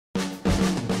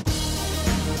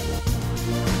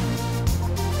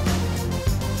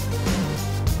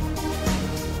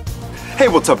Hey,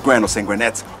 what's up, Granos and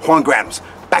Granettes? Juan Granos,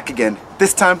 back again,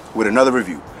 this time with another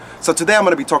review. So today I'm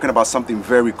going to be talking about something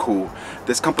very cool.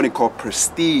 This company called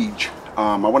Prestige,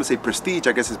 I want to say Prestige,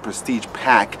 I guess it's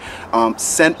PrestigePac,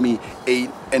 sent me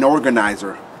an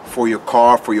organizer for your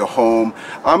car, for your home.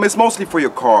 It's mostly for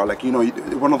your car, like, you know,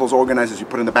 one of those organizers you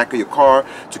put in the back of your car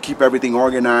to keep everything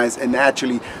organized. And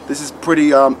actually, this is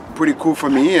pretty cool for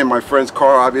me and my friend's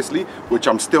car, obviously, which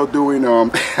I'm still doing.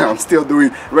 I'm still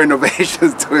doing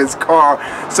renovations to his car.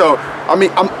 So I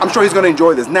mean, I'm sure he's gonna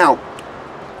enjoy this. Now,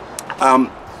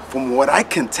 from what I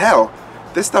can tell,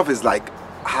 this stuff is like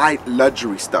high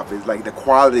luxury stuff. It's like the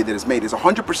quality that is made is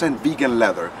 100% vegan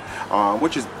leather,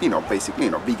 which is, you know, basically,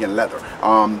 you know, vegan leather.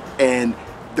 And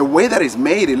the way that it's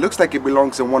made, it looks like it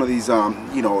belongs in one of these,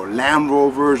 you know, Land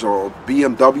Rovers or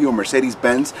BMW or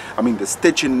Mercedes-Benz. I mean, the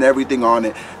stitching and everything on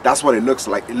it, that's what it looks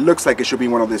like. It looks like it should be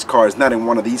in one of these cars, not in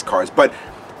one of these cars. But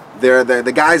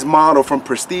the guy's motto from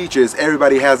Prestige is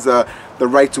everybody has the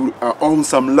right to own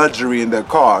some luxury in their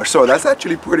car. So that's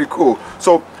actually pretty cool.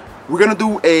 So we're gonna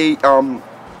do a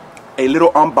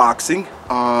little unboxing.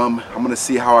 I'm gonna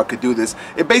see how I could do this.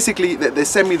 It basically, they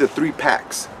sent me the 3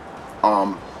 packs,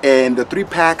 and the 3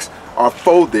 packs are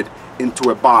folded into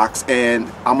a box.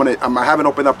 And I haven't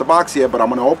opened up the box yet, but I'm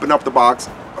gonna open up the box,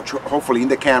 hopefully in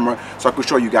the camera, so I can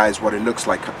show you guys what it looks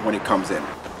like when it comes in.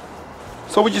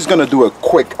 So we're just gonna do a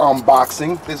quick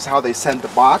unboxing. This is how they sent the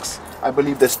box. I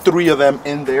believe there's 3 of them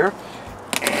in there.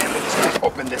 And we're just gonna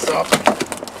open this up.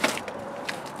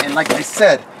 And like I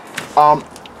said,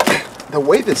 the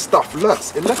way this stuff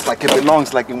looks, it looks like it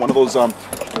belongs like in one of those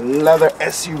leather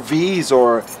SUVs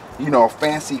or, you know,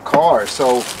 fancy cars.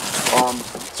 So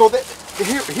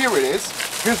here it is.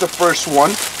 Here's the first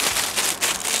one.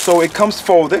 So it comes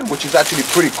folded, which is actually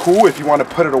pretty cool. If you want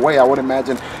to put it away, I would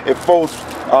imagine it folds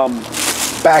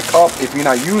back up if you're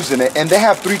not using it. And they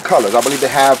have 3 colors. I believe they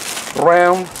have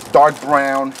brown, dark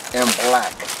brown, and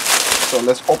black. So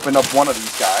let's open up one of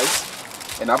these guys.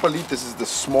 And I believe this is the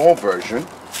small version.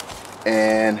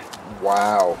 And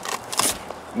wow,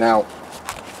 now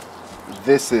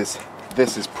this is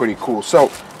pretty cool.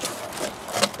 So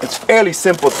it's fairly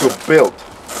simple to build.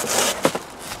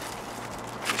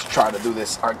 Let's try to do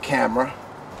this on camera.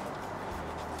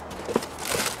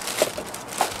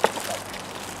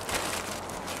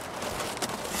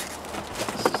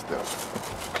 The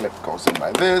clip goes in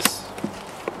like this.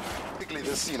 Basically,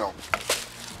 this, you know,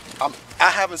 I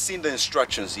haven't seen the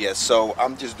instructions yet, so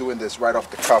I'm just doing this right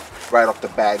off the cuff, right off the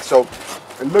bag. So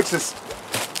it looks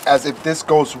as if this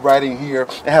goes right in here.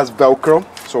 It has Velcro,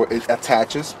 so it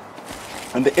attaches,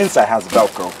 and the inside has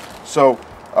Velcro. So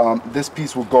this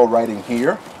piece will go right in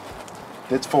here.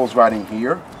 This folds right in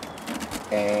here,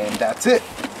 and that's it.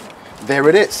 There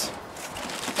it is.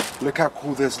 Look how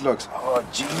cool this looks. Oh,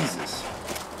 Jesus.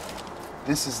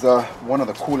 This is one of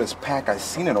the coolest pack I've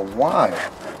seen in a while.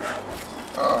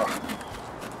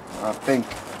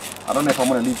 I don't know if I'm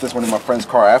going to leave this one in my friend's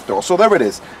car after all. So there it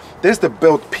is. There's the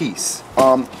built piece.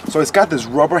 So it's got this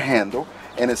rubber handle,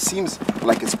 and it seems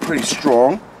like it's pretty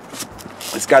strong.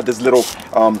 It's got this little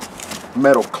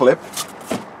metal clip.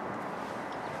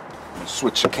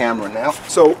 Switch the camera now.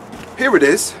 So here it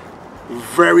is.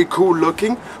 Very cool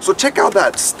looking. So check out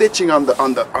that stitching on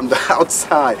the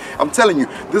outside. I'm telling you,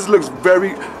 this looks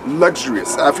very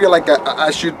luxurious. I feel like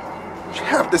I should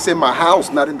have this in my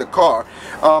house, not in the car.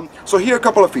 So here are a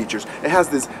couple of features. It has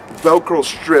this Velcro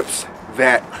strips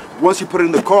that once you put it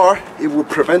in the car, it will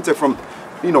prevent it from,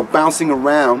 you know, bouncing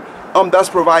around. That's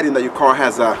providing that your car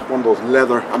has one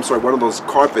of those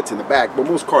carpets in the back, but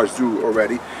most cars do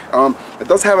already. It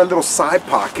does have a little side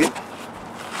pocket,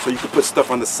 so you can put stuff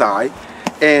on the side,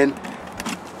 and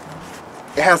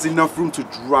it has enough room to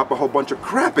drop a whole bunch of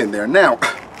crap in there. Now,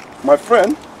 my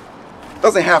friend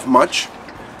doesn't have much.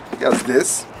 He has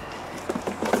this.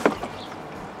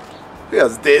 He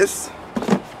has this.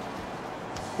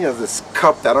 He has this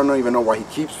cup that I don't even know what he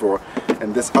keeps for,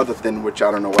 and this other thing, which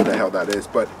I don't know what the hell that is,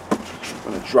 but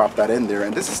I'm gonna drop that in there.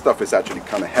 And this stuff is actually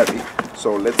kind of heavy,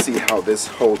 so let's see how this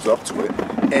holds up to it.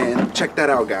 And check that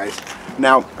out, guys.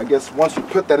 Now, I guess once you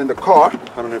put that in the car,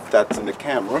 I don't know if that's in the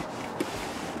camera,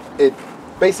 it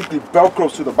basically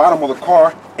Velcros to the bottom of the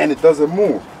car, and it doesn't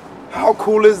move. How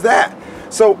cool is that?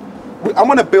 So I'm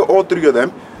gonna build all 3 of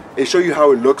them and show you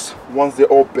how it looks once they're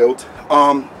all built.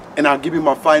 And I'll give you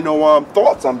my final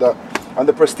thoughts on the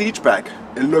PrestigePac.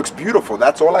 It looks beautiful.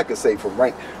 That's all I can say from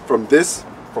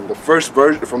the first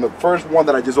version, from the first one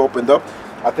that I just opened up.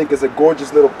 I think it's a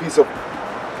gorgeous little piece of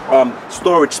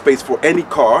storage space for any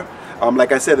car.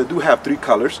 Like I said, I do have 3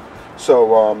 colors.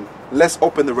 So let's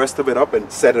open the rest of it up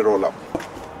and set it all up.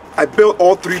 I built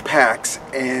all 3 packs,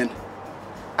 and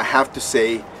I have to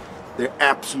say They're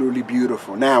absolutely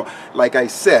beautiful. Now, like I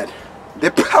said, they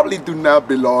probably do not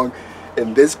belong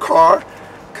in this car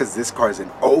because this car is an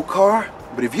old car.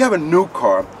 But if you have a new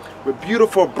car with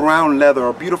beautiful brown leather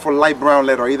or beautiful light brown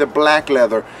leather or either black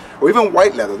leather or even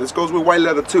white leather, this goes with white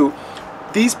leather too,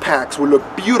 these packs will look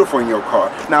beautiful in your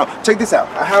car. Now, check this out.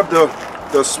 I have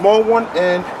the small one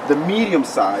and the medium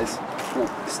size. Ooh,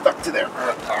 it's stuck to there.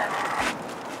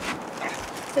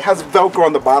 It has Velcro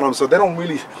on the bottom, so they don't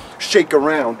really shake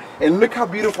around. And look how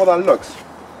beautiful that looks.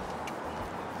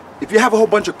 If you have a whole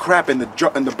bunch of crap in the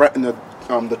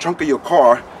trunk of your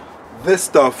car, this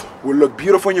stuff will look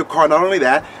beautiful in your car. Not only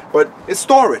that, but it's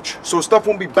storage, so stuff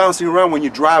won't be bouncing around when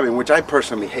you're driving, which I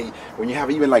personally hate. When you have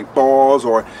even like balls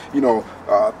or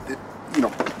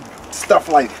stuff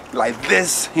like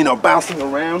this, bouncing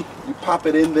around, you pop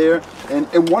it in there,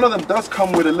 and one of them does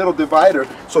come with a little divider,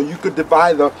 so you could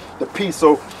divide the piece.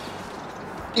 So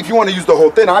if you want to use the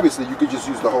whole thing, obviously you could just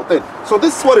use the whole thing. So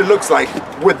this is what it looks like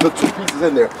with the two pieces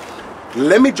in there.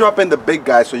 Let me drop in the big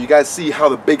guy so you guys see how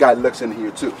the big guy looks in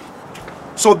here too.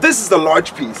 So this is the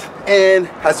large piece, and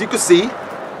as you can see,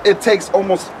 it takes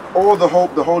almost all the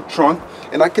whole trunk,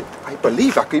 and I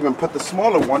believe I could even put the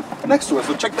smaller one next to it.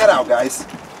 So check that out, guys.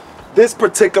 This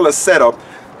particular setup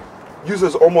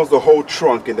uses almost the whole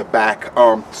trunk in the back.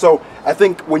 So I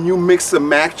think when you mix and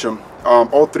match them,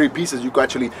 all three pieces, you can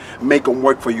actually make them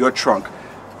work for your trunk.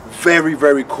 Very,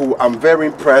 very cool. I'm very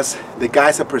impressed. The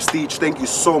guys at Prestige, thank you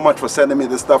so much for sending me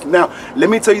this stuff. Now, let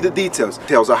me tell you the details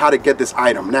of how to get this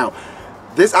item. Now,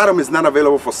 this item is not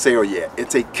available for sale yet.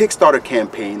 It's a Kickstarter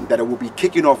campaign that it will be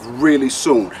kicking off really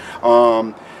soon.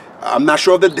 I'm not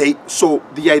sure of the date, so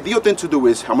the ideal thing to do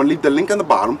is I'm gonna leave the link on the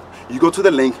bottom. You go to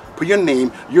the link, put your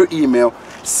name, your email,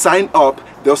 sign up.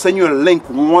 They'll send you a link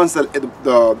once the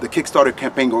Kickstarter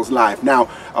campaign goes live. Now,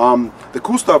 the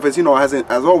cool stuff is,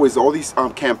 as always, all these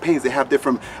campaigns, they have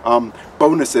different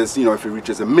bonuses. If it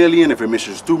reaches 1 million, if it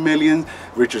reaches 2 million,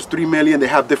 reaches 3 million, they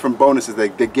have different bonuses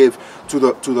they give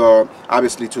to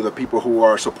obviously to the people who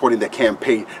are supporting the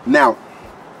campaign. Now,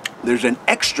 there's an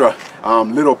extra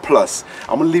little plus.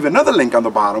 I'm gonna leave another link on the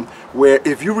bottom where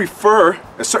if you refer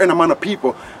a certain amount of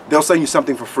people, they'll send you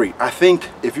something for free. I think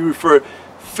if you refer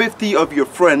 50 of your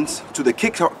friends to the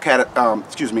Kickstarter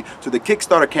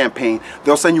campaign,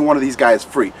 they'll send you one of these guys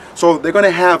free. So they're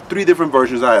gonna have 3 different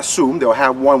versions, I assume. They'll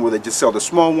have one where they just sell the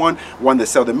small one that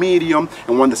sell the medium,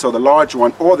 and one that sell the large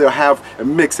one, or they'll have a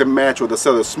mix and match where they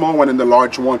sell the small one and the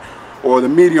large one, or the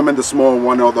medium and the small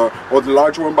one, or the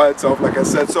large one by itself, like I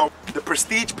said. So the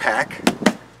Prestige Pack,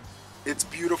 it's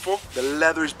beautiful. The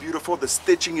leather is beautiful. The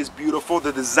stitching is beautiful.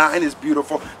 The design is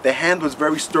beautiful. The handle is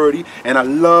very sturdy, and I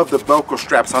love the Velcro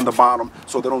straps on the bottom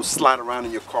so they don't slide around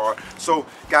in your car. So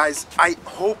guys, I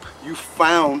hope you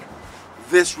found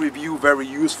this review very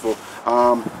useful.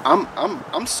 I'm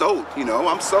sold.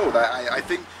 I'm sold. I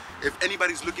think if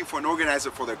anybody's looking for an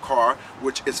organizer for their car,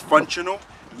 which is functional,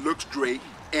 looks great,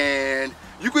 and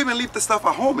you could even leave the stuff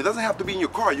at home. It doesn't have to be in your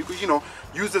car. You could,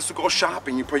 use this to go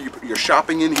shopping. You put your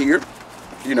shopping in here.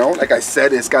 Like I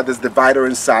said, it's got this divider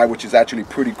inside, which is actually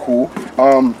pretty cool.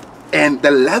 And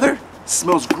the leather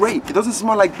smells great. It doesn't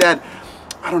smell like that,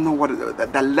 I don't know what,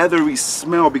 that leathery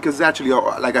smell, because it's actually,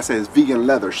 like I said, it's vegan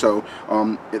leather. So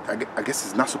I guess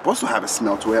it's not supposed to have a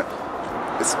smell to it.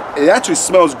 It actually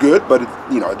smells good, but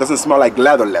it doesn't smell like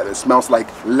leather. It smells like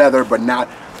leather, but not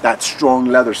that strong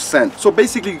leather scent. So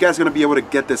basically, you guys are gonna be able to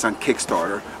get this on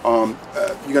Kickstarter.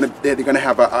 They're gonna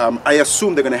have I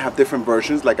assume they're gonna have different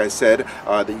versions. Like I said,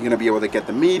 that you're gonna be able to get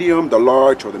the medium, the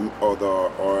large,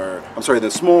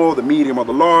 the small, the medium, or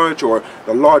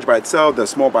the large by itself, the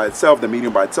small by itself, the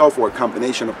medium by itself, or a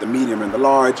combination of the medium and the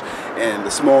large, and the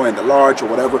small and the large, or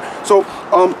whatever. So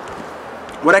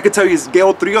what I could tell you is get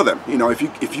all 3 of them.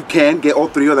 If you can get all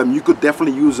 3 of them, you could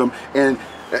definitely use them. And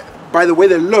by the way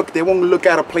they look, they won't look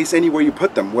out of place anywhere you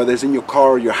put them, whether it's in your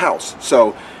car or your house.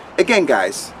 So again,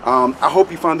 guys, I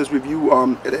hope you found this review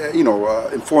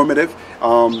informative.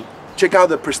 Check out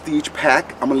the Prestige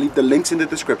Pack. I'm gonna leave the links in the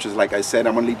descriptions. Like I said,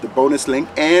 I'm gonna leave the bonus link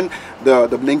and the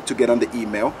link to get on the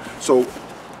email. So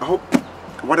I hope,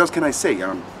 what else can I say?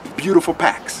 Beautiful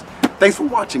packs. Thanks for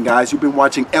watching, guys. You've been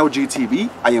watching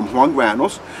LGTV. I am Juan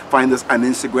Granos. Find us on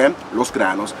Instagram, Los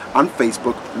Granos, on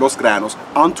Facebook, Los Granos,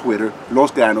 on Twitter,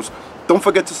 Los Granos. Don't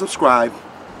forget to subscribe,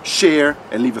 share,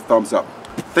 and leave a thumbs up.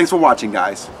 Thanks for watching,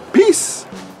 guys. Peace.